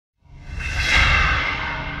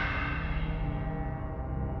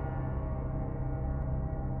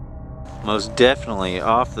Most definitely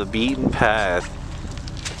off the beaten path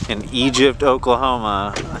in Egypt,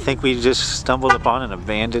 Oklahoma. I think we just stumbled upon an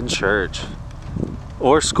abandoned church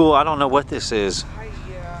or school. I don't know what this is,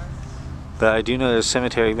 but I do know there's a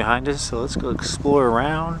cemetery behind us, so let's go explore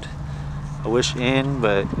around. I wish in,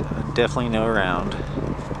 but definitely no around.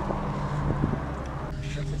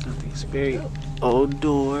 These very old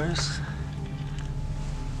doors.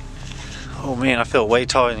 Oh man, I feel way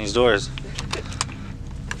taller than these doors.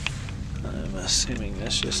 I'm assuming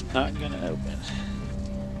that's just not gonna open.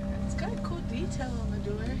 It's got cool detail on the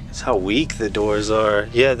door. It's how weak the doors are.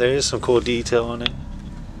 Yeah, there is some cool detail on it.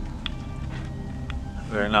 I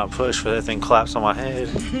better not push for that thing collapse on my head.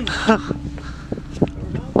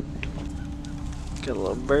 Got a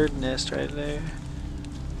little bird nest right there.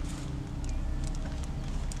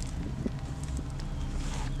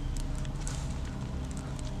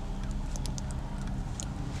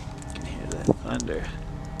 You can hear that thunder.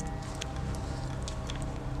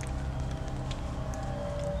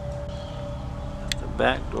 The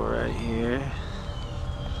back door right here.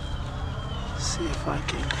 Let's see if I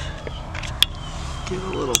can get a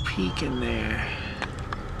little peek in there.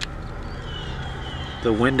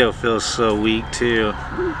 The window feels so weak too.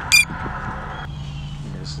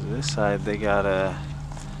 This side they got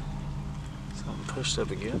something pushed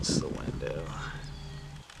up against the window.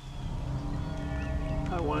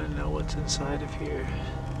 I want to know what's inside of here.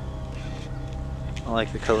 I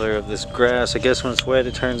like the color of this grass. I guess when it's wet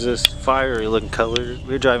it turns this fiery looking color.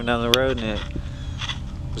 We were driving down the road and it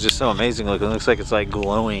was just so amazing looking. It looks like it's like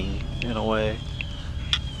glowing in a way.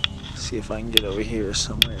 Let's see if I can get over here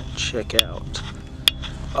somewhere and check out.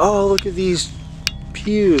 Oh, look at these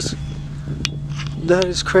pews. That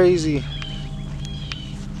is crazy.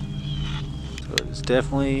 So it's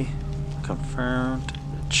definitely confirmed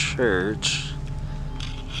a church.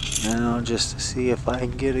 Now just to see if I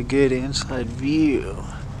can get a good inside view.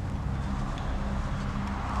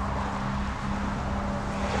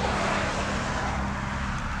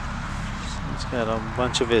 So it's got a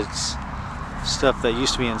bunch of its stuff that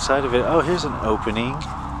used to be inside of it. Oh, here's an opening.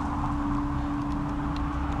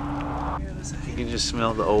 You can just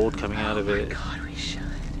smell the old coming out of it. Oh my God, we should.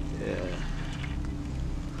 Yeah.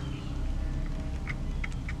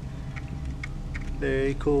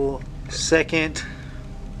 Very cool. Second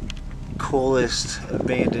coolest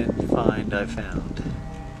abandoned find I found.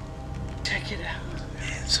 Check it out.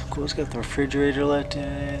 Man, it's so cool. It's got the refrigerator left in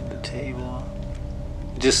it, the table.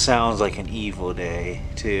 It just sounds like an evil day,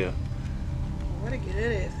 too. I want to get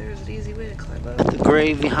in it if there was an easy way to climb up. The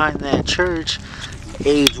grave behind that church,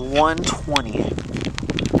 age 120.